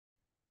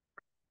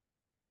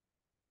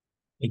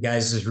Hey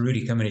guys, this is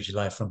Rudy coming at you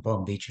live from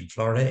Palm Beach in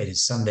Florida. It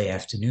is Sunday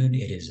afternoon.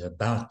 It is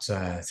about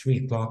 3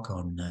 o'clock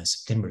on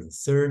September the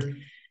 3rd.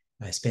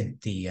 I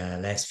spent the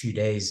last few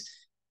days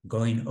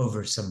going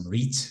over some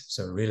REITs,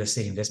 so real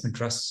estate investment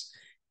trusts,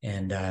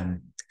 and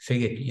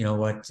figured, you know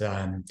what,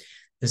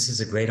 this is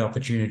a great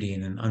opportunity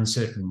in an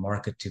uncertain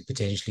market to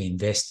potentially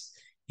invest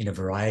in a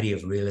variety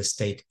of real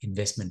estate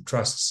investment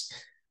trusts.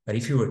 But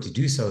if you were to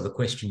do so, the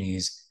question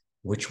is,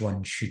 which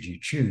one should you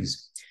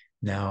choose?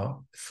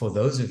 Now, for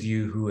those of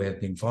you who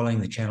have been following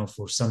the channel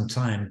for some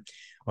time,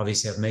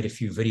 obviously I've made a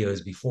few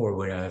videos before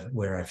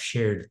where I've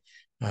shared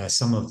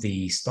some of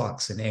the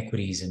stocks and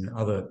equities and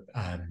other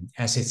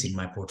assets in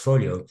my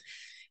portfolio.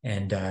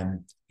 And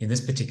in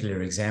this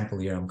particular example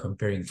here, I'm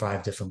comparing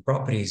 5 different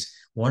properties.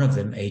 One of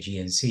them,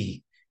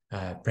 AGNC,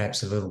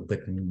 perhaps a little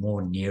bit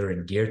more near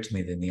and dear to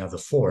me than the other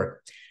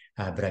 4.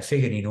 But I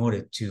figured in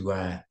order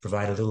to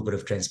provide a little bit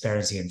of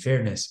transparency and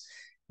fairness,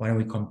 why don't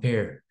we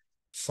compare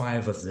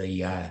 5 of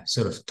the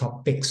sort of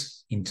top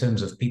picks in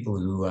terms of people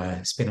who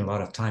spend a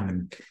lot of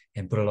time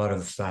and put a lot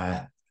of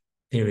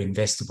their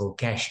investable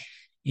cash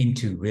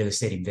into real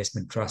estate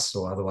investment trusts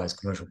or otherwise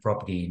commercial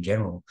property in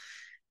general,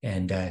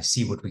 and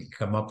see what we can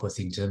come up with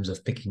in terms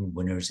of picking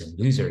winners and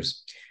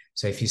losers.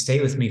 So if you stay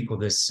with me for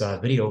this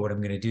video, what I'm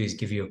going to do is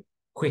give you a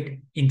quick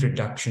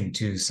introduction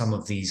to some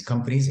of these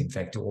companies, in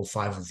fact, to all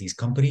 5 of these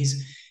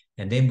companies,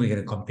 and then we're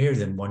going to compare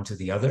them one to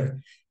the other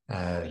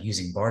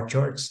using bar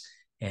charts.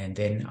 And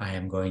then I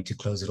am going to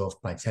close it off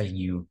by telling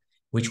you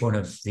which one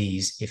of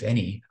these, if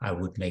any, I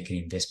would make an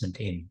investment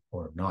in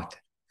or not.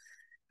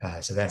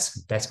 So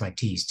that's my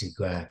tease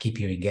to keep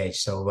you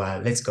engaged. So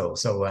let's go.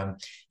 So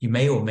you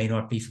may or may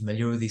not be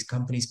familiar with these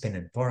companies: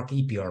 Pennant Park,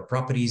 EPR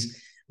Properties,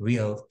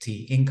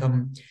 Realty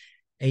Income,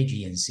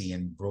 AGNC,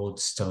 and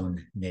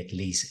Broadstone Net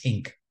Lease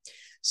Inc.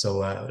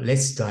 So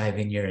let's dive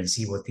in here and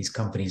see what these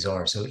companies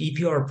are. So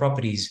EPR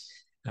Properties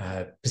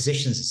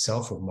positions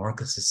itself or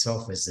markets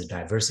itself as the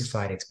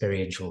diversified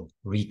experiential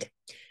REIT.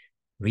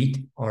 REIT,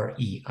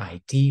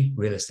 R-E-I-T,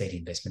 Real Estate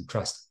Investment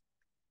Trust.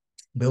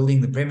 Building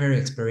the premier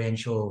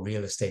experiential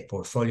real estate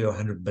portfolio,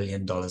 $100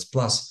 billion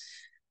plus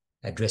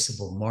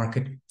addressable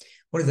market.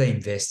 What do they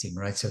invest in,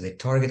 right? So they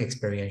target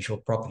experiential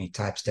property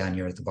types down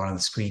here at the bottom of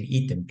the screen: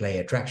 eat and play,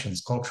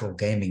 attractions, cultural,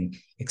 gaming,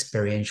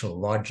 experiential,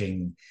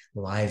 lodging,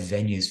 live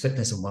venues,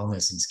 fitness and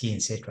wellness, and ski,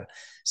 etc.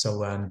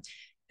 So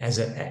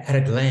at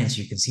a glance,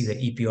 you can see that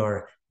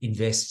EPR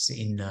invests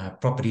in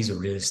properties or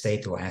real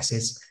estate or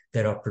assets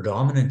that are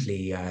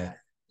predominantly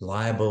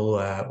liable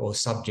or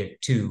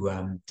subject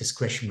to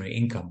discretionary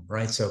income,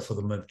 right? So for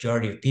the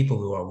majority of people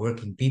who are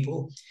working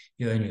people,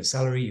 you earn your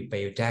salary, you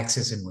pay your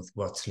taxes, and with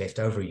what's left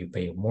over, you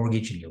pay your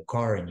mortgage and your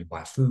car, and you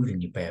buy food,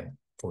 and you pay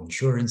for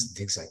insurance and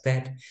things like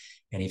that.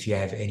 And if you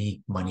have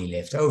any money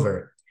left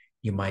over,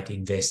 you might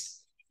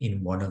invest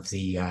in one of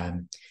the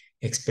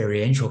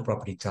experiential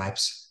property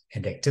types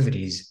and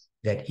activities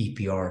that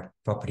EPR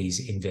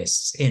Properties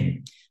invests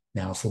in.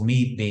 Now, for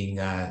me,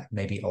 being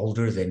maybe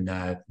older than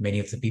many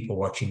of the people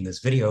watching this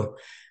video,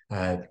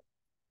 an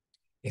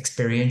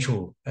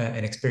experiential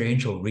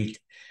REIT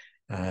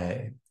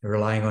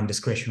relying on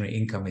discretionary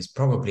income is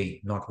probably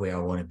not where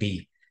I want to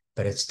be,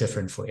 but it's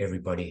different for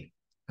everybody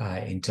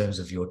in terms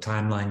of your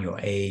timeline,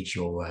 your age,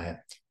 your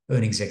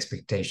earnings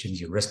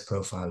expectations, your risk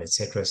profile,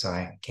 etc. So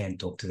I can't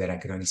talk to that. I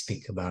can only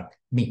speak about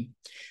me.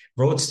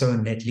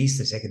 Broadstone Net Lease,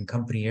 the second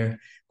company here,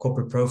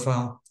 corporate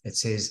profile. It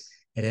says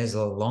it has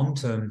a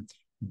long-term.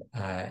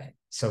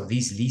 So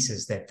these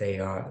leases that they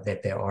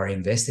are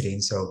invested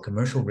in, so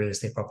commercial real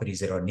estate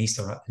properties that are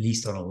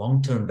leased on a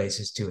long-term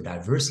basis to a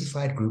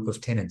diversified group of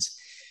tenants.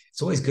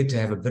 It's always good to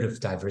have a bit of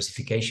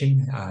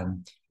diversification.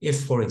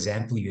 If, for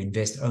example, you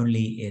invest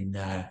only in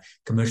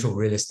commercial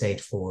real estate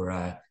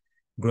for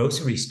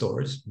grocery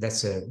stores,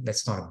 that's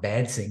not a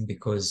bad thing,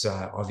 because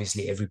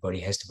obviously everybody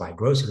has to buy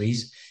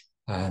groceries.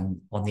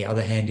 On the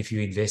other hand, if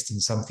you invest in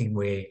something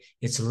where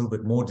it's a little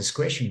bit more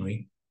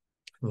discretionary,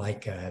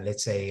 like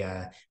let's say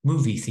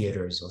movie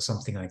theaters or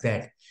something like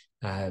that,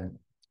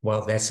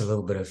 well, that's a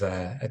little bit of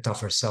a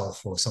tougher sell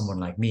for someone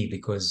like me,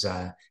 because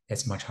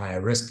that's much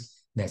higher risk.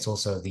 That's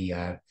also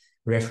the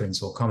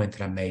reference or comment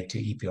that I made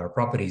to EPR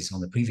Properties on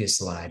the previous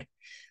slide.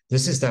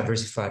 This is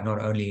diversified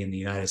not only in the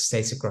United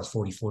States across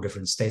 44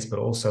 different states, but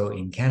also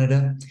in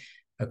Canada,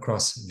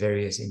 across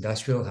various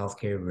industrial,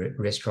 healthcare,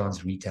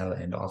 restaurants, retail,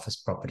 and office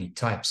property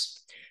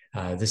types.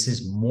 This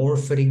is more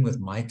fitting with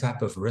my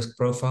type of risk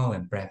profile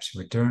and perhaps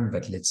return,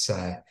 but let's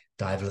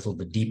dive a little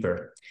bit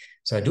deeper.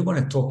 So I do want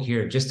to talk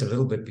here just a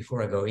little bit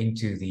before I go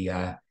into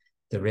the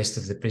rest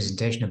of the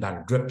presentation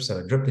about a DRIP. So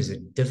a DRIP is a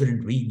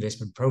dividend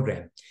reinvestment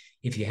program.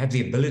 If you have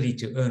the ability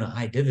to earn a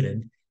high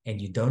dividend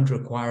and you don't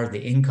require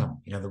the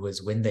income, in other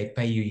words, when they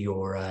pay you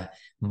your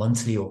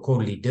monthly or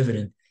quarterly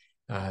dividend,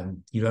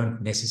 you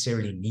don't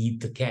necessarily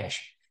need the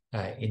cash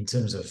in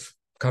terms of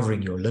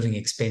covering your living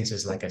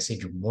expenses, like I said,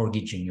 your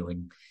mortgage and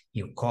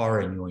your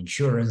car and your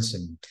insurance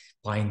and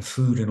buying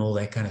food and all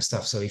that kind of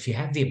stuff. So if you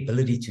have the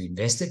ability to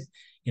invest it,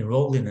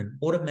 enroll in an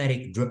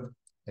automatic DRIP,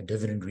 a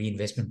dividend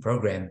reinvestment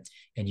program,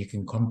 and you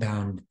can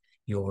compound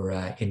your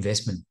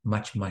investment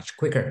much, much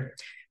quicker.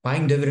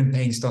 Buying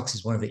dividend-paying stocks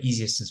is one of the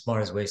easiest and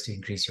smartest ways to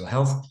increase your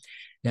health.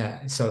 Now,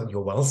 so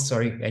your wealth,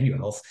 sorry, and your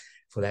health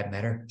for that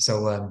matter. So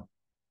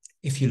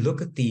if you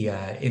look at the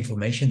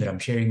information that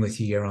I'm sharing with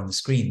you here on the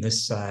screen,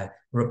 this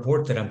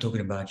report that I'm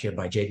talking about here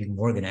by JP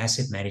Morgan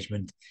Asset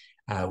Management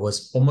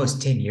was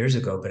almost 10 years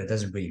ago, but it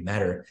doesn't really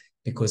matter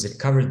because it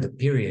covered the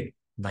period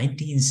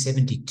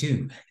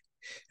 1972.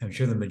 I'm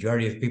sure the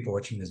majority of people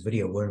watching this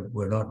video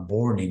were not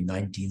born in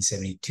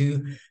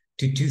 1972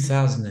 to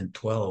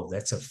 2012.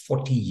 That's a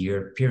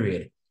 40-year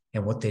period.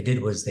 And what they did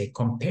was they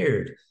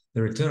compared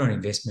the return on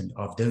investment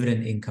of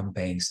dividend income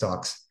paying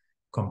stocks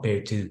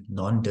compared to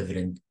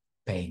non-dividend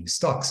paying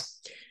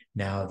stocks.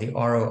 Now, the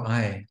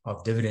ROI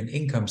of dividend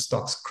income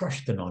stocks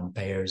crushed the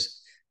non-payers,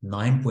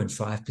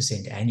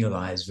 9.5%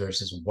 annualized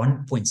versus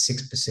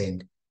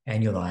 1.6%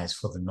 annualized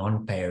for the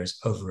non-payers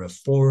over a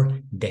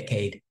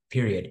 4-decade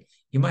period.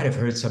 You might have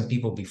heard some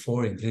people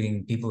before,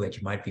 including people that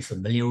you might be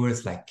familiar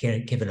with, like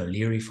Kevin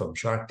O'Leary from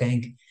Shark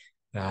Tank,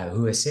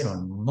 who has said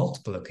on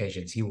multiple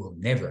occasions he will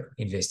never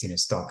invest in a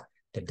stock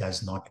that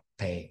does not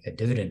pay a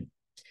dividend.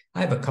 I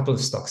have a couple of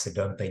stocks that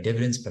don't pay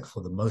dividends, but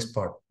for the most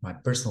part, my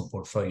personal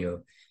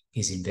portfolio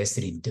is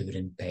invested in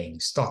dividend-paying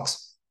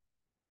stocks.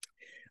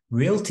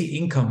 Realty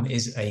Income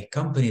is a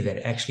company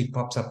that actually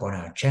pops up on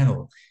our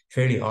channel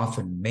fairly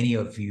often. Many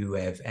of you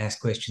have asked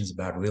questions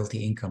about Realty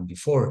Income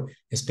before,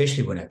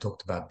 especially when I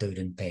talked about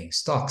dividend-paying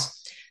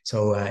stocks.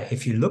 So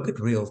if you look at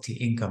Realty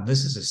Income,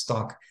 this is a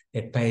stock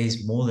that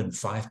pays more than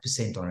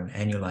 5% on an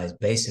annualized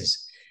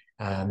basis.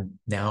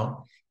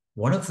 Now,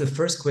 one of the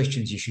first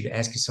questions you should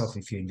ask yourself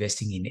if you're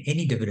investing in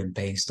any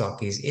dividend-paying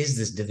stock is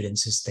this dividend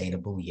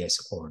sustainable, yes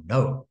or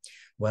no?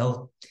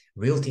 Well,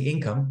 Realty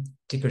Income,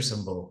 ticker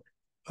symbol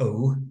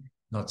O,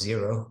 not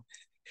zero,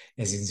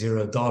 as in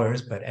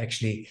 $0, but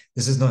actually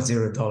this is not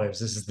 $0.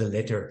 This is the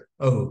letter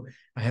O.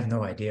 I have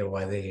no idea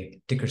why the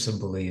ticker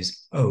symbol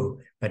is O,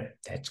 but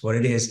that's what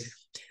it is.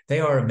 They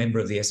are a member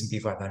of the S&P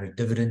 500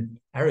 Dividend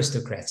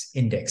Aristocrats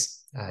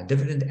Index.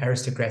 Dividend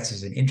Aristocrats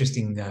is an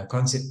interesting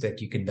concept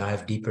that you can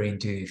dive deeper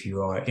into if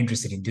you are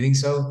interested in doing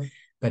so.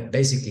 But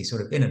basically,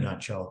 sort of in a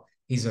nutshell,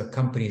 these are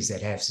companies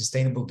that have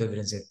sustainable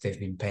dividends that they've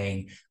been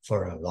paying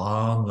for a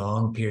long,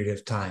 long period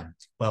of time.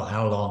 Well,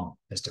 how long,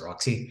 Mr.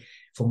 Oxy?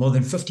 For more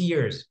than 50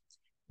 years.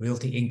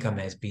 Realty Income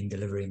has been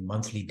delivering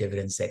monthly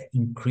dividends that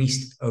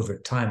increased over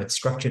time. It's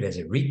structured as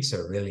a REIT, so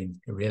a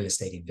real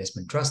estate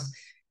investment trust.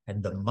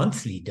 And the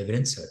monthly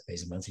dividends, so it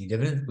pays a monthly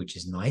dividend, which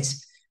is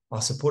nice,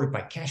 are supported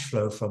by cash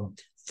flow from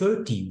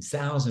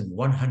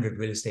 13,100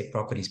 real estate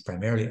properties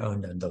primarily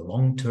owned under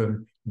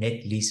long-term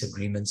net lease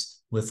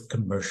agreements with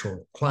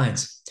commercial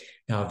clients.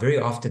 Now, very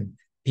often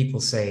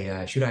people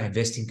say, should I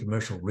invest in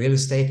commercial real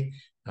estate?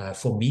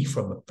 For me,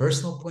 from a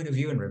personal point of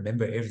view, and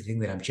remember, everything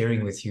that I'm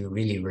sharing with you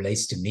really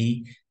relates to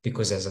me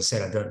because, as I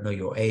said, I don't know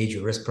your age,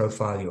 your risk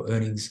profile, your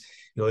earnings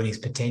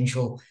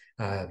potential,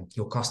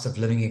 your cost of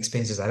living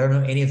expenses. I don't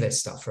know any of that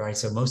stuff, right?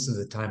 So most of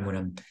the time when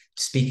I'm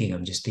speaking,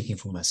 I'm just speaking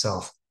for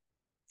myself.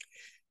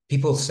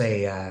 People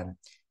say,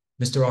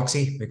 Mr.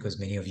 Oxy, because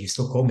many of you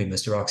still call me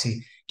Mr.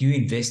 Oxy, do you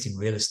invest in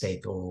real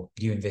estate or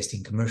do you invest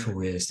in commercial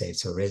real estate,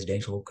 so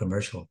residential or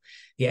commercial?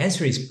 The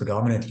answer is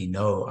predominantly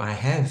no. I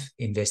have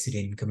invested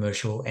in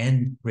commercial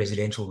and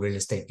residential real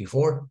estate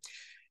before,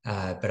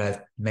 but I've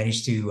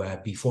managed to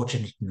be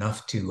fortunate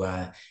enough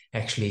to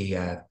actually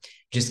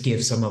just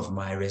give some of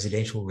my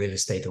residential real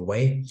estate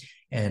away.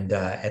 And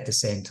at the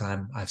same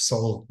time, I've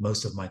sold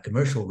most of my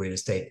commercial real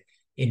estate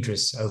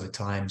interests over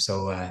time.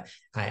 So I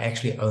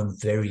actually own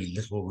very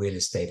little real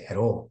estate at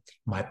all.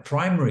 My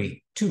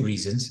primary 2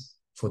 reasons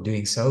for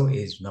doing so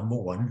is, number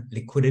one,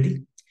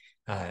 liquidity.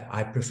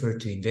 I prefer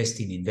to invest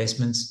in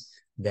investments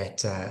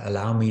that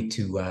allow me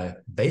to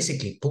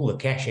basically pull the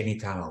cash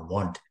anytime I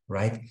want,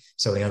 right?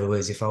 So in other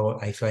words, if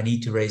I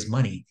need to raise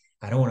money,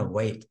 I don't want to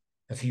wait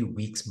a few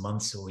weeks,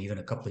 months, or even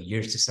a couple of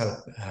years to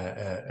sell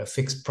a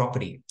fixed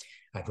property.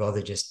 I'd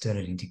rather just turn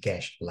it into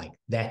cash like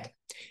that.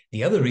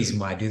 The other reason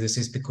why I do this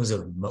is because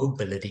of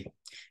mobility.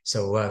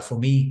 So for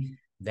me,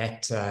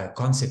 that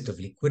concept of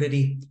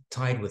liquidity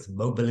tied with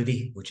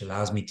mobility, which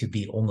allows me to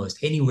be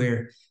almost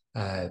anywhere,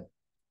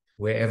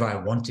 wherever I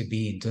want to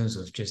be in terms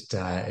of just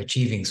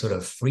achieving sort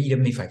of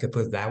freedom, if I could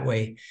put it that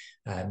way,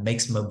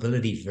 makes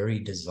mobility very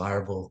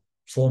desirable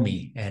for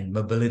me. And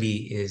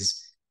mobility is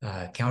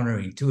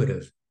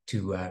counterintuitive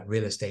to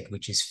real estate,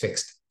 which is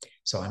fixed.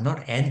 So I'm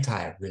not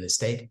anti-real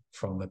estate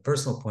from a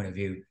personal point of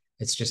view.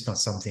 It's just not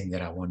something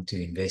that I want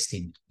to invest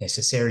in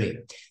necessarily.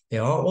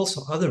 There are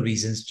also other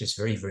reasons, just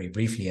very, very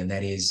briefly, and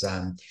that is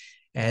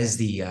as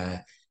the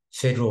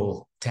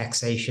federal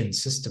taxation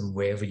system,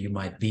 wherever you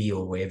might be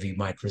or wherever you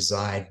might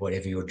reside,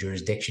 whatever your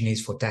jurisdiction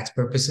is for tax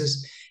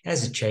purposes,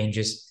 as it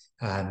changes,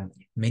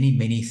 many,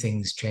 many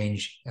things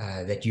change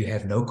that you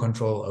have no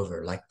control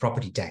over, like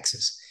property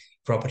taxes.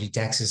 Property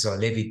taxes are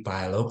levied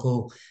by a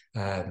local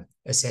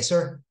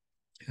assessor,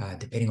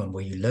 depending on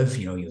where you live,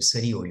 your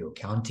city or your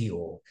county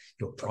or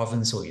your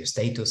province or your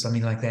state or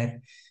something like that.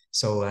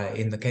 So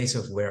in the case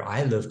of where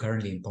I live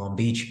currently in Palm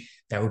Beach,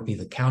 that would be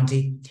the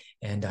county.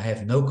 and I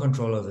have no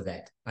control over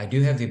that. I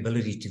do have the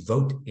ability to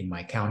vote in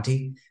my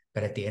county,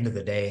 but at the end of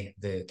the day,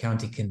 the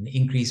county can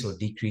increase or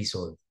decrease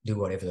or do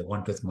whatever they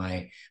want with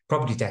my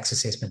property tax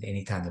assessment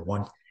anytime they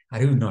want. I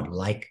do not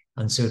like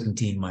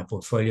uncertainty in my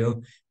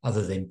portfolio,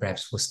 other than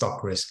perhaps for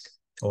stock risk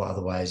or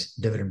otherwise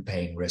dividend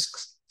paying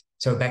risks.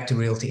 So back to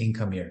realty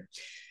income here.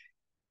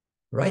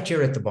 Right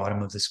here at the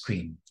bottom of the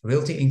screen,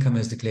 Realty Income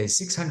has declared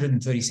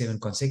 637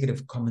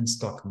 consecutive common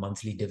stock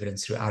monthly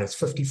dividends throughout its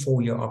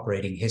 54-year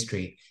operating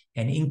history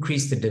and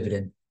increased the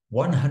dividend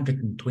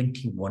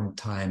 121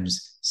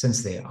 times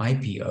since their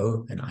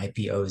IPO. An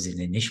IPO is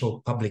an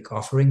initial public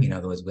offering, in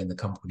other words, when the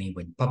company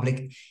went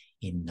public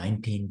in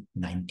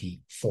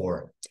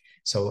 1994.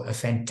 So a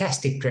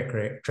fantastic track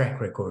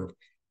record,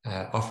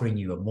 offering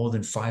you a more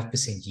than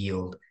 5%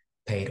 yield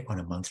paid on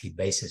a monthly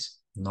basis.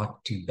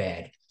 Not too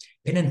bad.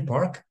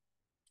 PennantPark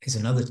is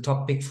another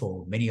top pick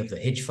for many of the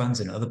hedge funds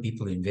and other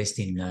people who invest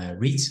in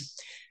REITs.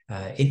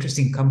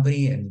 Interesting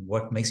company, and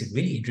what makes it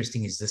really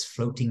interesting is this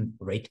floating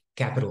rate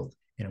capital.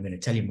 And I'm going to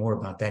tell you more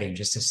about that in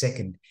just a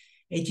second.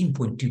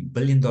 $18.2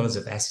 billion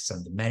of assets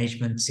under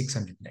management,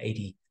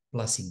 680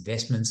 plus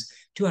investments,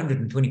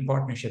 220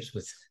 partnerships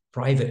with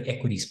private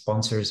equity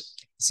sponsors,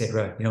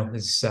 etc. You know,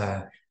 it's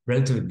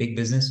relatively big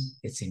business.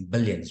 It's in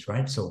billions,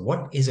 right? So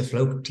what is a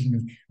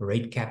floating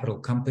rate capital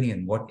company,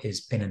 and what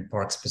is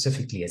PennantPark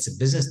specifically? It's a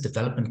business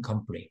development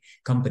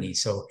company.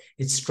 So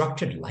it's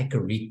structured like a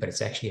REIT, but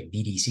it's actually a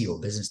BDC or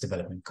business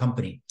development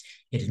company.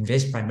 It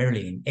invests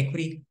primarily in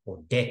equity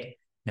or debt.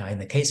 Now, in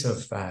the case of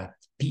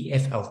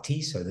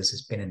PFLT, so this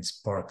is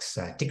PennantPark's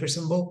ticker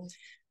symbol,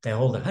 they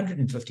hold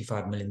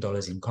 $155 million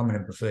in common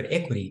and preferred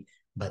equity,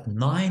 but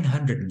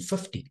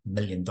 $950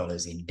 million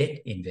in debt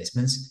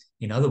investments.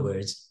 In other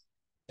words,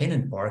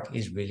 PennantPark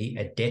is really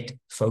a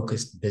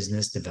debt-focused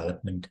business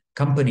development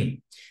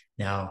company.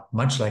 Now,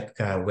 much like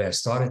where I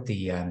started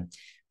the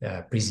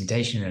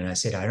presentation, and I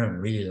said I don't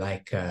really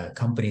like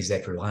companies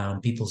that rely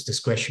on people's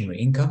discretionary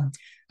income,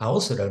 I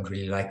also don't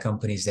really like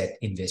companies that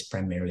invest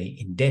primarily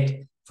in debt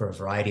for a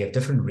variety of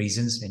different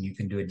reasons, and you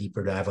can do a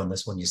deeper dive on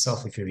this one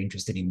yourself if you're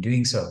interested in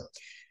doing so.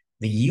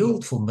 The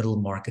yield for middle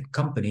market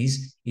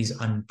companies is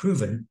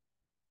unproven,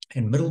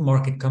 and middle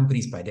market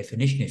companies, by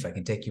definition, if I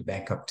can take you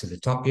back up to the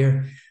top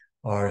here,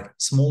 are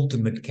small to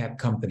mid-cap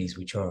companies,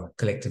 which are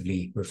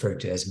collectively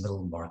referred to as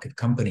middle market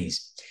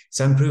companies.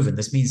 It's unproven.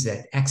 This means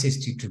that access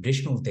to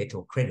traditional debt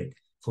or credit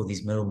for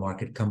these middle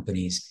market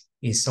companies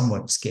is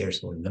somewhat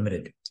scarce or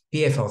limited.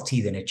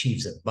 PFLT then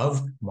achieves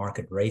above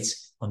market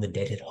rates on the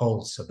debt it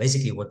holds. So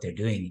basically what they're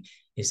doing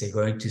is they're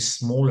going to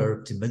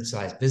smaller to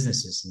mid-sized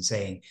businesses and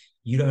saying,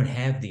 you don't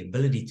have the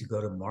ability to go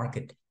to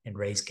market and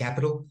raise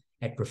capital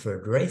at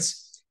preferred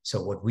rates.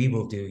 So what we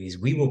will do is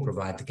we will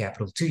provide the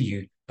capital to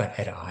you, but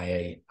at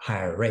a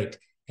higher rate.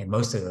 And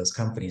most of those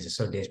companies are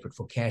so desperate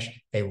for cash,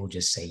 they will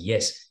just say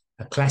yes.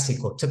 A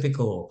classic or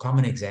typical or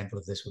common example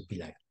of this would be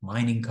like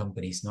mining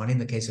companies, not in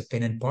the case of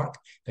PennantPark,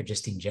 but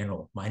just in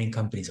general. Mining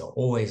companies are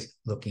always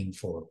looking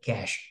for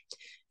cash.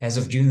 As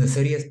of June the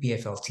 30th,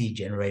 PFLT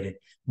generated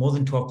more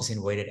than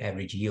 12% weighted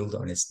average yield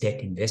on its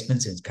debt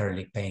investments and is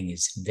currently paying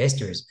its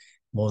investors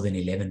more than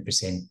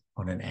 11%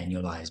 on an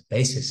annualized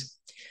basis.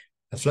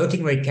 A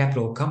floating rate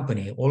capital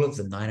company, all of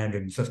the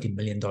 $950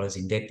 million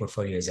in debt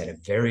portfolio is at a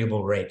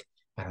variable rate.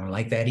 I don't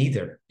like that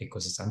either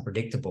because it's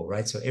unpredictable,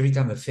 right? So every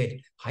time the Fed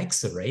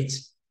hikes the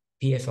rates,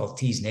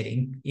 PFLT's net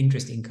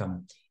interest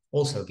income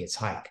also gets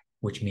hiked,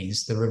 which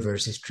means the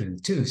reverse is true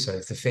too. So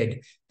if the Fed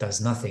does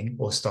nothing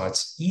or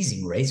starts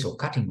easing rates or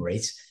cutting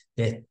rates,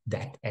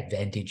 that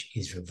advantage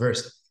is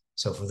reversed.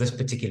 So for this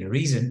particular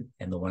reason,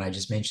 and the one I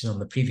just mentioned on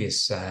the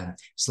previous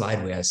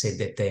slide where I said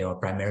that they are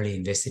primarily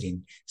invested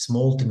in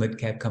small to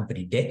mid-cap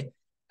company debt,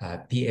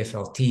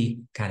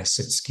 PFLT kind of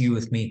sits skew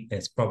with me.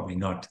 That's probably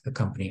not a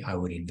company I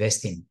would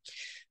invest in.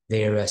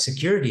 Their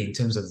security in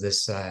terms of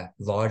this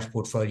large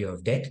portfolio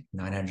of debt,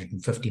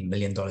 $950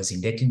 million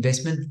in debt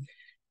investment,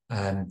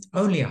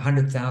 only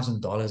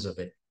 $100,000 of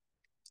it,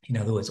 in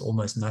other words,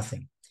 almost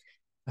nothing,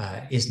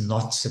 is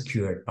not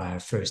secured by a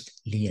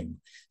first lien.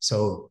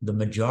 So the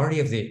majority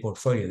of their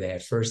portfolio, they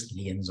have first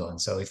liens on.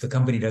 So if the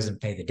company doesn't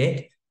pay the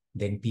debt,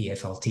 then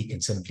PFLT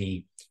can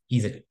simply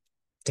either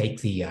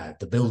take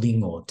the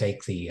building or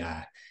take the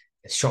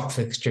shop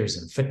fixtures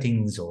and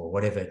fittings or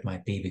whatever it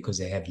might be, because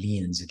they have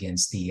liens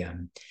against the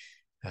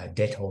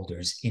debt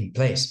holders in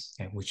place,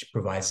 which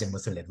provides them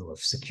with a level of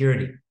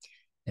security.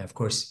 Now, of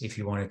course, if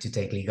you wanted to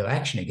take legal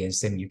action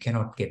against them, you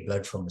cannot get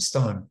blood from a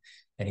stone.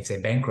 And if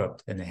they're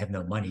bankrupt and they have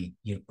no money,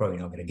 you're probably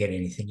not going to get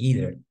anything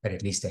either, but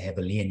at least they have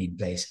a lien in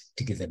place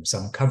to give them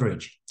some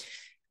coverage.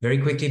 Very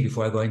quickly,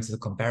 before I go into the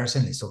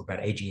comparison, let's talk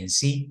about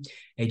AG&C.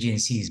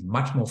 AG&C is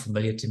much more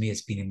familiar to me.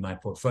 It's been in my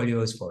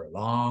portfolios for a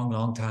long,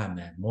 long time,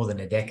 man, more than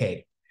a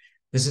decade.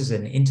 This is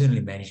an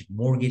internally managed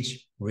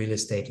mortgage real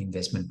estate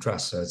investment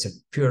trust. So it's a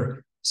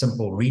pure,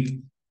 simple REIT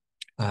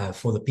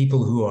for the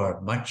people who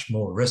are much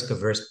more risk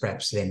averse,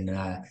 perhaps, than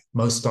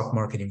most stock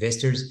market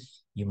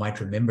investors. You might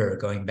remember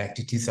going back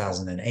to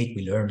 2008,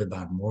 we learned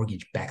about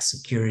mortgage-backed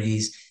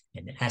securities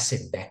and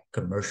asset-backed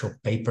commercial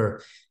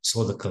paper,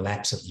 saw the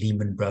collapse of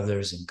Lehman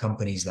Brothers and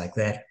companies like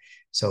that.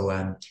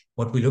 So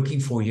what we're looking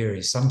for here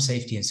is some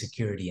safety and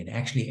security, and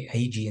actually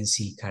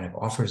AG&C kind of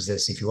offers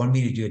this. If you want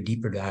me to do a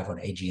deeper dive on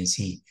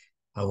AG&C,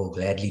 I will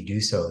gladly do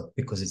so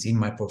because it's in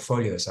my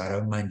portfolio, so I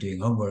don't mind doing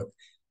homework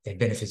that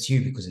benefits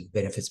you because it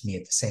benefits me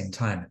at the same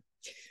time.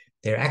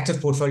 Their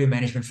active portfolio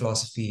management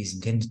philosophy is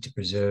intended to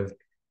preserve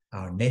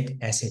our net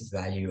asset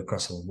value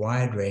across a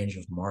wide range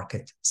of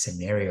market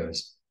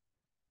scenarios.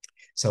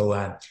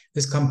 So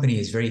this company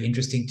is very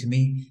interesting to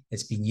me.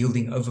 It's been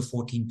yielding over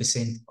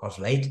 14% of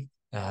late.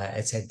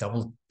 It's had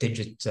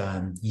double-digit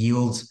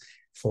yields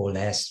for the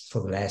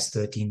last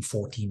 13,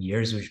 14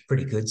 years, which is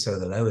pretty good. So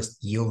the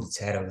lowest yield it's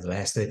had over the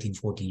last 13,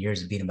 14 years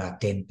has been about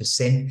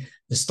 10%.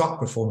 The stock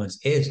performance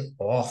is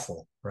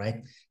awful,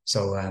 right?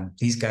 So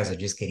these guys are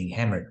just getting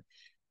hammered.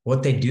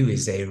 What they do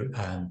is they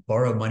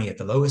borrow money at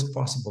the lowest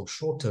possible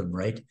short-term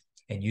rate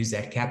and use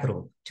that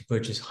capital to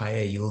purchase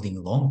higher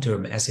yielding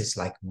long-term assets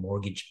like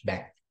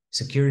mortgage-backed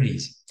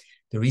securities.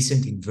 The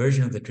recent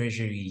inversion of the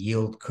Treasury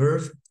yield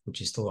curve,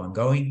 which is still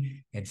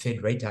ongoing, and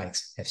Fed rate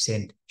hikes have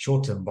sent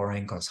short-term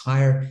borrowing costs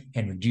higher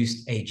and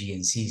reduced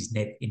AG&C's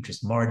net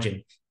interest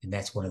margin, and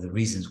that's one of the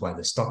reasons why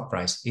the stock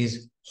price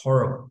is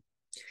horrible.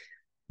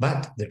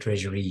 But the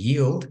Treasury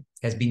yield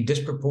has been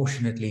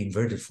disproportionately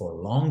inverted for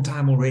a long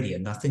time already,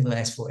 and nothing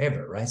lasts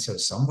forever, right? So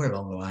somewhere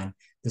along the line,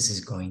 this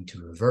is going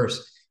to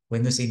reverse.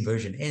 When this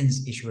inversion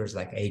ends, issuers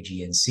like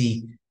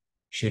AG&C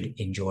should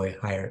enjoy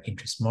higher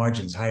interest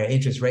margins. Higher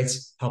interest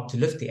rates help to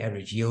lift the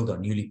average yield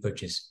on newly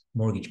purchased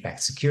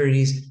mortgage-backed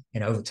securities,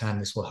 and over time,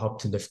 this will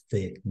help to lift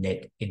the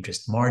net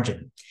interest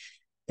margin.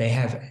 They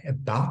have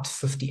about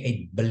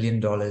 $58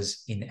 billion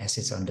in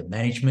assets under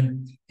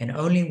management, and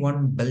only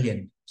 $1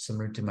 billion,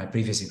 similar to my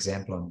previous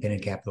example on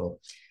Pennant Capital,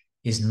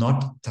 is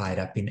not tied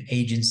up in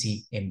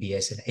agency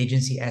MBS. An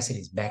agency asset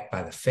is backed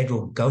by the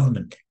federal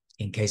government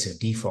in case of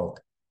default.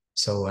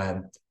 So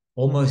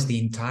almost the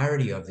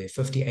entirety of their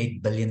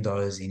 $58 billion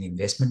in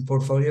investment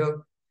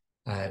portfolio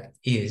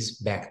is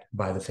backed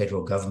by the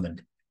federal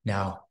government.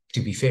 Now,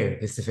 to be fair,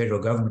 if the federal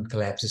government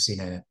collapses in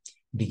a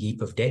big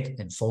heap of debt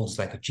and folds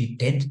like a cheap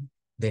tent,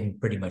 then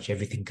pretty much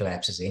everything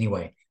collapses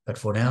anyway. But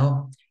for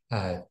now,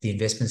 the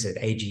investments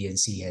that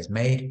AG&C has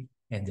made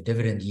and the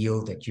dividend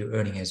yield that you're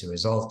earning as a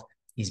result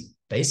is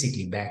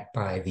basically backed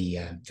by the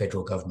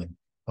federal government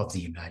of the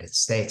United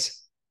States.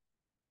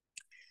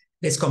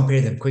 Let's compare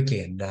them quickly,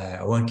 and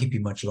I won't keep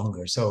you much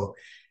longer. So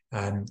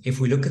if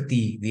we look at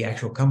the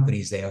actual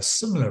companies, they are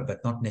similar,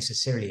 but not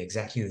necessarily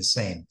exactly the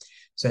same.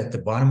 So at the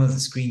bottom of the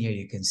screen here,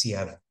 you can see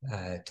I've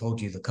told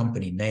you the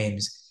company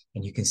names,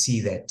 and you can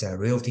see that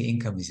Realty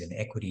Income is an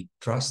equity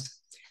trust.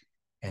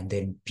 And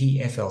then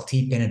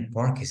PFLT, Pennant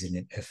Park, is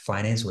a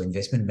finance or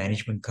investment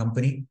management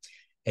company.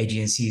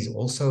 AG&C is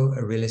also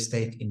a real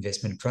estate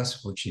investment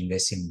trust, which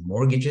invests in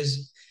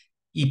mortgages.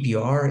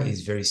 EPR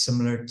is very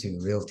similar to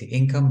Realty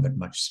Income, but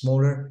much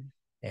smaller.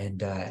 And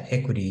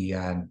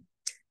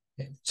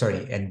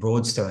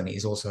Broadstone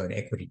is also an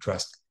equity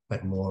trust,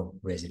 but more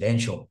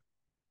residential.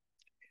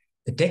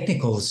 The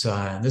technicals,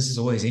 this is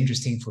always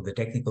interesting for the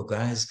technical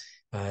guys.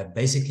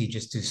 Basically,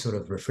 just to sort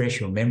of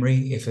refresh your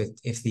memory, if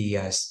the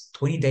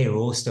 20-day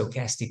raw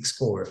stochastic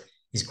score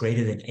is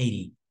greater than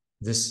 80,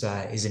 this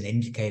is an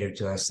indicator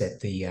to us that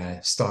the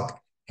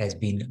stock has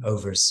been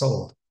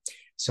oversold.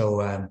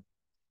 So,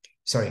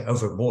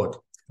 overbought,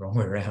 wrong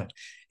way around.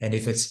 And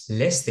if it's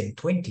less than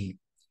 20,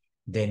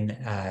 then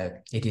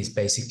it is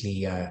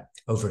basically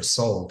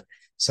oversold.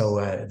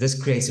 So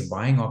this creates a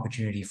buying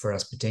opportunity for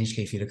us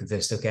potentially if you look at the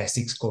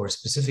stochastic score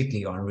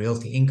specifically on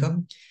Realty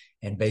Income.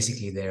 And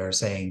basically they are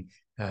saying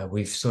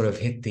we've sort of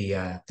hit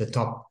the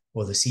top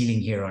or the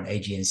ceiling here on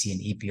AG&C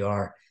and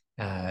EPR,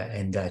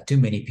 and too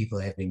many people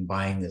have been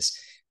buying this.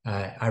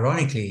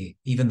 Ironically,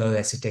 even though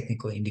that's a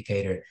technical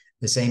indicator,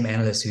 the same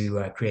analysts who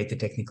create the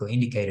technical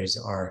indicators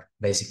are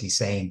basically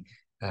saying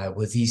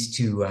with these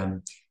two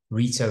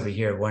REITs over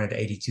here, one at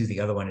 82,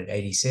 the other one at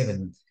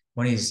 87,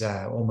 one is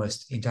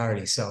almost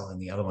entirely sell and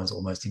the other one's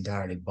almost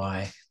entirely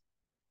buy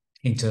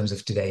in terms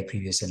of today,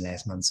 previous, and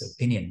last month's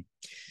opinion.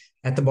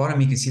 At the bottom,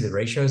 you can see the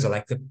ratios. I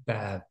like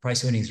the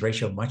price earnings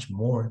ratio much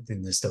more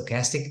than the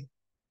stochastic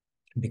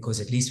because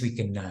at least we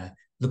can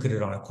look at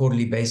it on a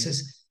quarterly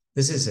basis.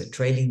 This is a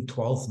trailing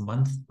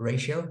 12-month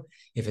ratio.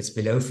 If it's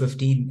below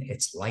 15,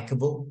 it's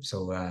likable.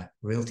 So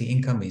Realty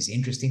Income is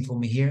interesting for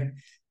me here.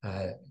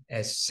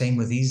 As same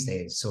with these,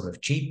 they're sort of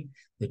cheap.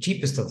 The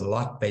cheapest of the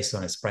lot based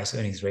on its price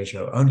earnings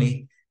ratio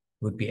only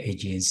would be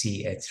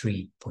AG&C at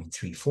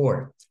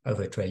 3.34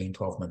 over a trailing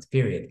 12-month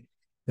period.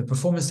 The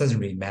performance doesn't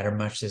really matter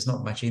much. There's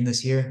not much in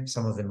this year.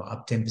 Some of them are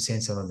up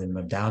 10%, some of them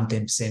are down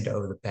 10%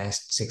 over the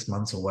past 6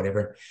 months or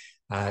whatever.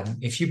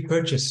 If you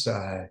purchase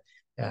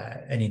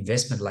an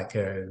investment like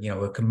a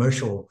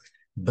commercial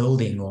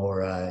building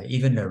or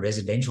even a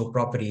residential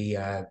property,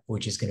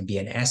 which is going to be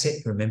an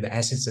asset. Remember,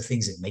 assets are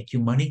things that make you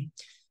money.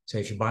 So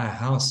if you buy a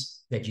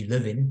house that you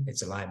live in,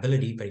 it's a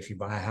liability. But if you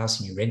buy a house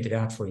and you rent it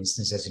out, for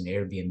instance, as an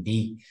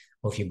Airbnb,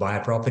 or if you buy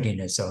a property and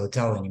it's a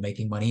hotel and you're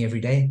making money every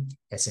day,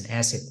 that's an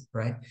asset,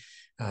 right?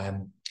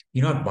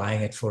 You're not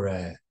buying it for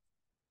a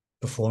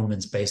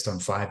performance based on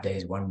 5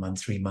 days, 1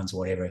 month, 3 months,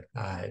 whatever.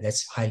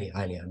 That's highly,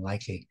 highly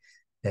unlikely.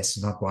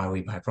 That's not why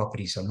we buy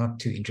property. So I'm not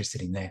too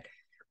interested in that.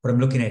 What I'm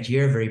looking at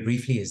here very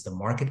briefly is the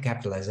market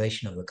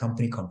capitalization of the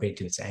company compared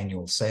to its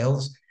annual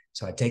sales.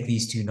 So I take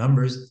these two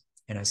numbers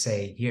and I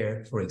say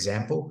here, for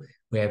example,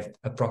 we have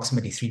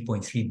approximately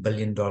 $3.3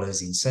 billion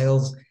in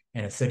sales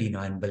and a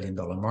 $39 billion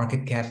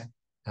market cap,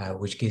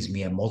 which gives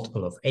me a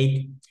multiple of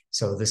 8.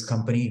 So this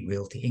company,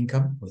 Realty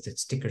Income, with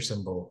its ticker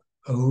symbol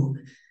O,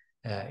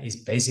 is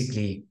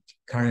basically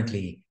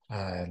currently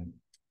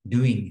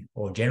doing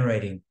or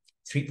generating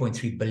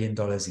 $3.3 billion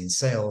in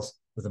sales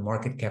with a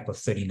market cap of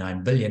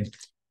 $39 billion,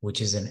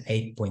 which is an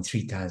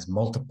 8.3 times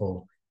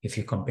multiple if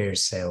you compare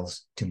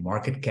sales to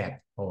market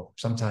cap, or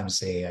sometimes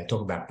they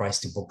talk about price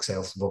to book,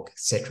 sales to book,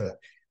 etc.,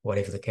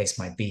 whatever the case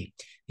might be.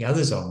 The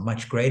others are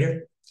much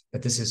greater,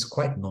 but this is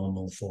quite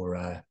normal for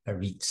a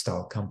REIT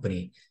style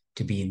company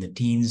to be in the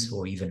teens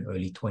or even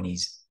early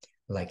 20s,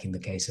 like in the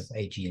case of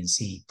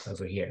AG&C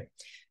over here.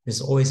 This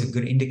is always a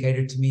good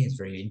indicator to me. It's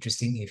very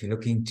interesting. If you're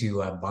looking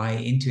to buy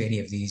into any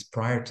of these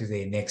prior to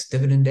their next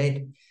dividend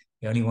date,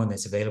 the only one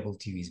that's available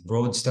to you is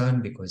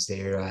Broadstone, because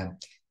their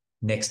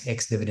next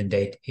ex-dividend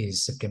date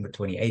is September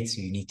 28th,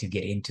 so you need to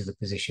get into the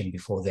position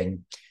before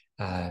then.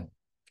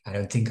 I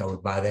don't think I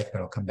would buy that,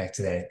 but I'll come back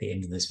to that at the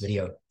end of this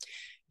video.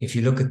 If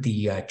you look at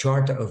the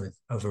chart over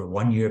a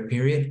 1 year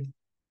period,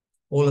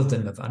 all of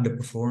them have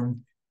underperformed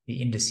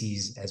the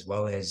indices, as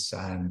well as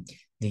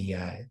the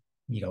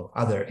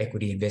other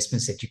equity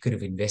investments that you could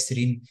have invested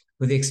in,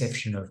 with the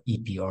exception of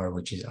EPR,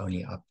 which is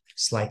only up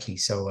slightly.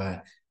 So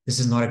this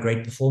is not a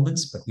great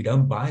performance, but we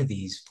don't buy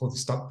these for the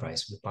stock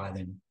price. We buy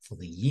them for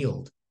the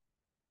yield.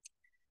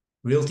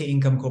 Realty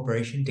Income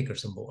Corporation, ticker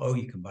symbol O,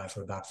 you can buy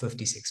for about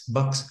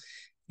 $56.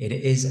 It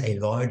is a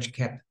large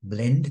cap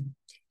blend.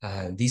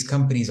 These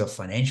companies are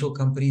financial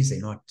companies.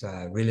 They're not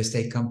real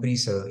estate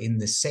companies. So in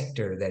the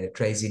sector that it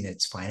trades in,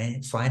 it's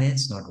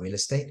finance, not real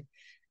estate.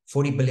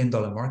 $40 billion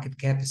market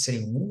cap is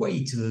sitting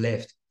way to the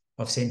left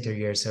of center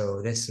here.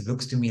 So this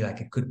looks to me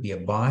like it could be a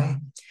buy.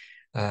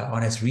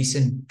 On its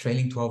recent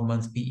trailing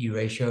 12-month PE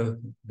ratio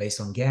based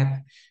on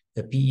GAAP,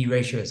 the PE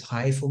ratio is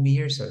high for me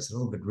here, so it's a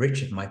little bit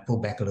rich. It might pull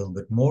back a little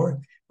bit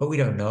more, but we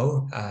don't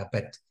know.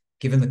 But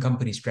given the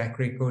company's track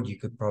record, you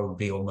could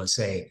probably almost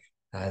say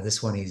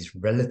this one is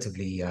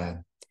relatively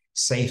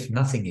safe.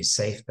 Nothing is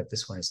safe, but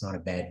this one is not a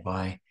bad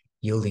buy,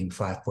 yielding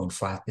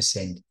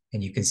 5.5%.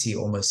 And you can see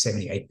almost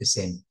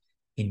 78%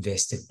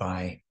 invested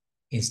by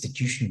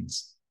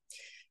institutions.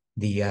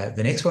 The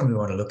next one we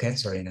want to look at,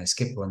 sorry, and I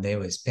skipped one there,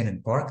 was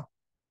Pennant Park.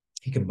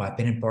 You can buy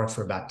Pennant Park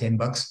for about $10.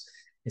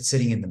 It's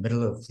sitting in the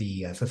middle of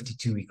the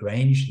 52-week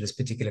range. This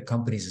particular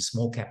company is a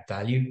small cap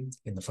value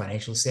in the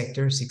financial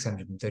sector,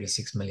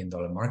 $636 million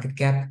market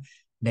cap,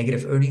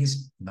 negative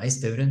earnings, nice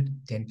dividend,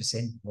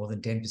 10%, more than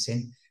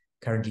 10%,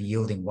 currently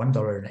yielding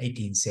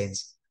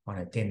 $1.18 on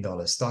a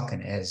 $10 stock.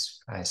 And as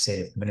I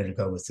said a minute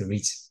ago with the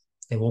REITs,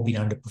 they've all been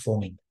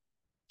underperforming.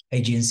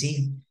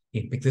 AG&C,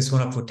 you can pick this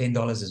one up for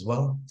 $10 as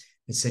well.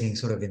 It's sitting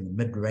sort of in the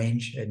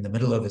mid-range, in the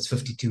middle of its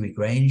 52-week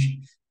range.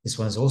 This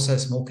one is also a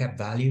small cap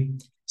value,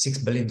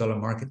 $6 billion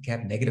market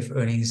cap, negative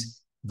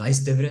earnings, nice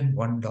dividend,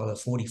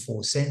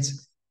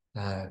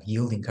 $1.44,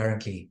 yielding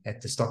currently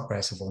at the stock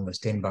price of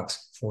almost $10,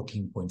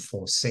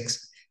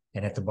 14.46.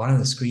 And at the bottom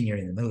of the screen here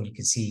in the middle, you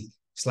can see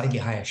slightly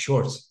higher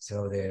shorts.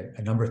 So there are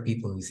a number of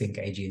people who think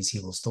AG&C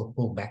will still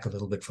pull back a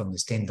little bit from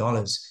this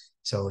 $10.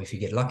 So if you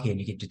get lucky and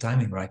you get your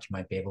timing right, you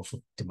might be able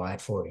to buy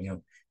it for,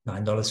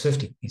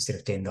 $9.50 instead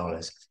of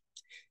 $10.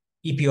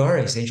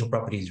 EPR, Essential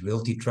Properties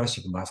Realty Trust,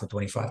 you can buy for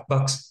 $25.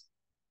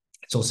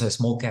 It's also a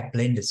small cap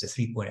blend. It's a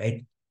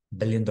 $3.8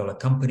 billion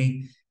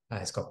company.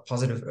 It's got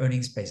positive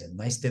earnings, pays a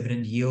nice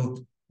dividend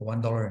yield,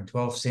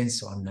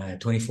 $1.12 on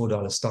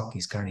 $24 stock.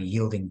 Is currently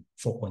yielding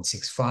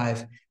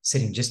 4.65,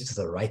 sitting just to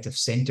the right of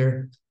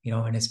center,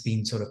 and it's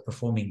been sort of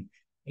performing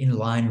in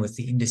line with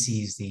the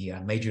indices, the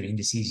major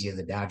indices here,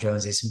 the Dow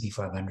Jones, S&P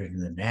 500,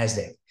 and the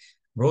NASDAQ.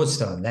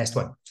 Broadstone, last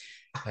one.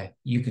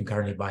 You can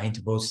currently buy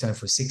into Broadstone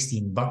for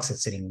 $16.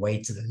 It's sitting way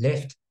to the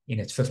left in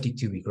its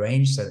 52-week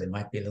range, so there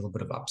might be a little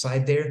bit of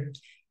upside there.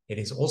 It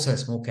is also a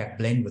small cap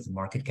blend with a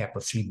market cap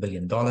of $3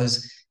 billion,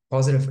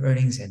 positive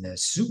earnings, and a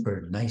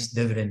super nice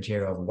dividend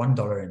here of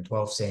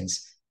 $1.12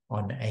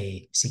 on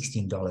a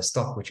 $16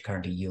 stock, which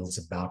currently yields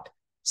about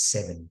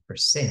 7%,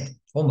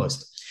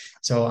 almost.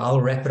 So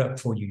I'll wrap it up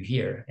for you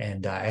here.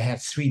 And I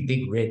have 3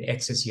 big red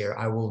X's here.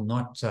 I will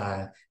not,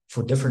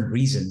 for different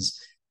reasons,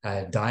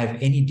 dive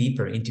any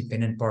deeper into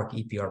Pennant Park,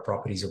 EPR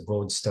Properties, or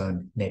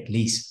Broadstone Net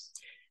Lease.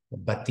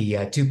 But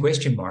the 2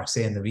 question marks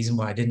there, and the reason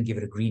why I didn't give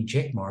it a green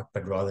check mark,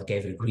 but rather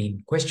gave it a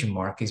green question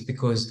mark, is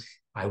because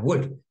I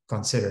would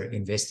consider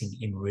investing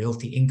in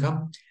Realty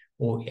Income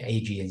or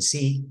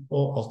AG&C,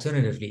 or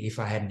alternatively, if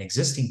I had an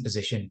existing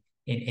position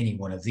in any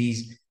one of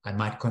these, I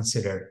might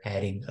consider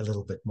adding a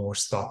little bit more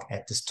stock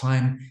at this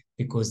time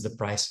because the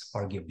price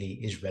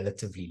arguably is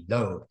relatively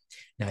low.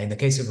 Now, in the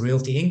case of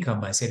Realty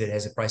Income, I said it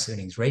has a price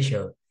earnings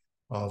ratio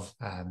of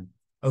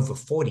over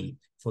 40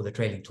 for the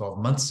trailing 12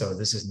 months. So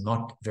this is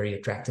not very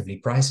attractively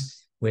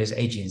priced, whereas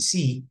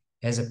AG&C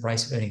has a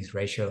price earnings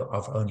ratio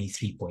of only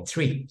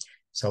 3.3.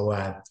 So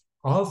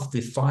of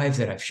the 5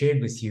 that I've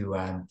shared with you,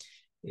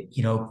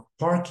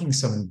 parking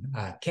some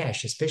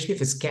cash, especially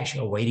if it's cash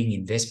awaiting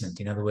investment.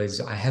 In other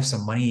words, I have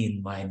some money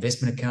in my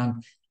investment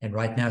account and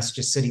right now it's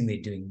just sitting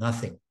there doing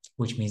nothing,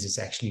 which means it's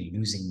actually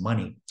losing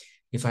money.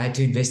 If I had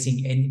to invest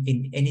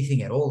in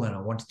anything at all and I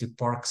wanted to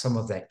park some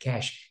of that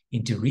cash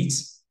into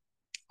REITs,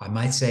 I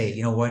might say,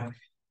 you know what,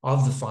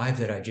 of the 5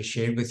 that I just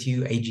shared with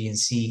you,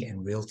 AG&C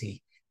and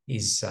Realty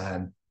is,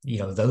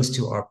 those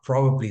 2 are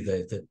probably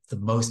the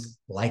most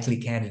likely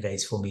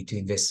candidates for me to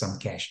invest some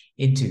cash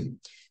into.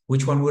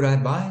 Which one would I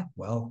buy?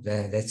 Well,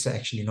 that's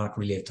actually not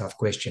really a tough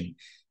question.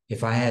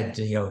 If I had,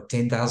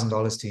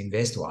 $10,000 to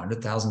invest or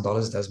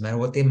 $100,000, doesn't matter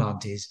what the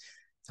amount is,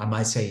 I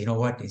might say, you know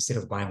what, instead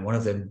of buying one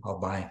of them, I'll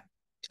buy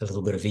a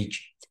little bit of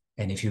each.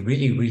 And if you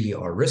really, really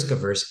are risk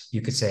averse,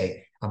 you could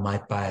say, I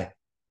might buy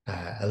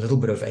a little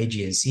bit of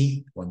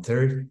AG&C,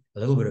 1/3, a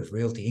little bit of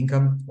Realty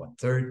Income,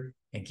 1/3,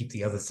 and keep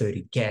the other 1/3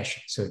 in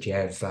cash so that you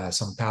have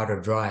some powder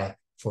dry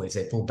for if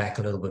they pull back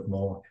a little bit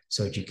more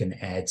so that you can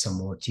add some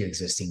more to your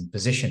existing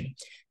position.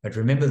 But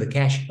remember, the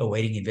cash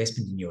awaiting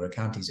investment in your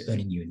account is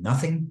earning you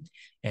nothing,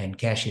 and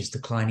cash is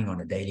declining on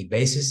a daily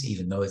basis,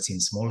 even though it's in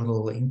small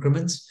little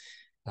increments,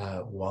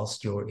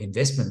 whilst your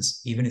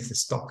investments, even if the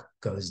stock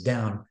goes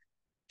down,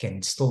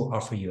 can still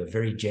offer you a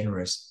very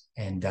generous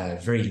and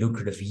very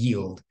lucrative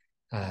yield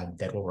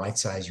that will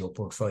right-size your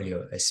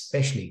portfolio,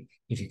 especially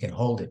if you can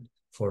hold it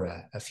for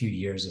a few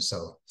years or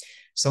so.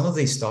 Some of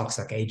these stocks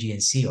like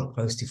AG&C are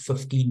close to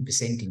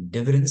 15% in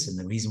dividends. And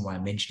the reason why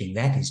I'm mentioning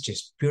that is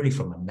just purely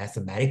from a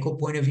mathematical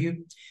point of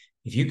view.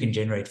 If you can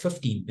generate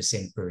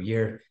 15% per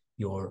year,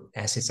 your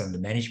assets under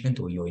management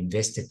or your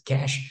invested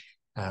cash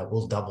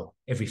will double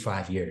every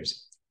 5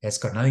 years. That's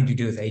got nothing to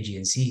do with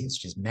AG&C. It's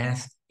just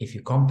math. If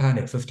you compound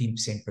at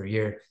 15% per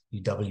year,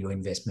 you double your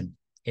investment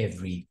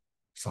every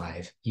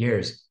 5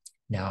 years.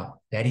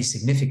 Now, that is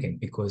significant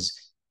because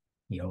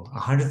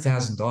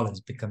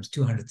 $100,000 becomes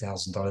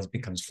 $200,000,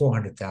 becomes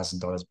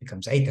 $400,000,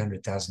 becomes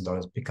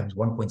 $800,000, becomes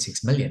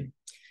 1.6 million.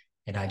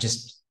 And I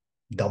just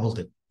doubled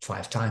it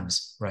 5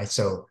 times, right?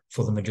 So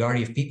for the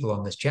majority of people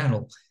on this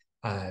channel,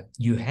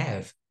 you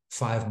have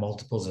 5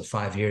 multiples of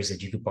 5 years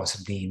that you could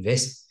possibly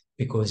invest,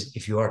 because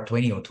if you are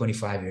 20 or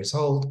 25 years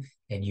old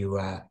and you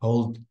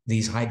hold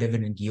these high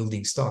dividend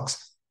yielding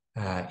stocks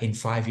in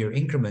 5-year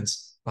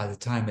increments, by the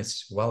time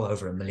it's well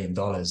over $1 million,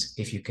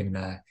 if you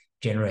can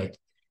generate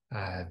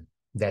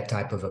that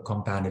type of a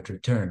compounded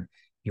return,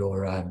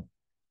 your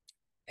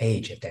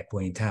age at that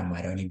point in time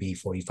might only be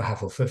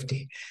 45 or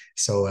 50.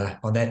 So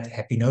on that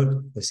happy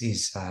note, this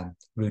is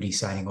Rudy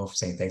signing off,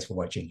 saying thanks for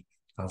watching.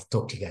 I'll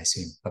talk to you guys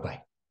soon.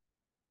 Bye-bye.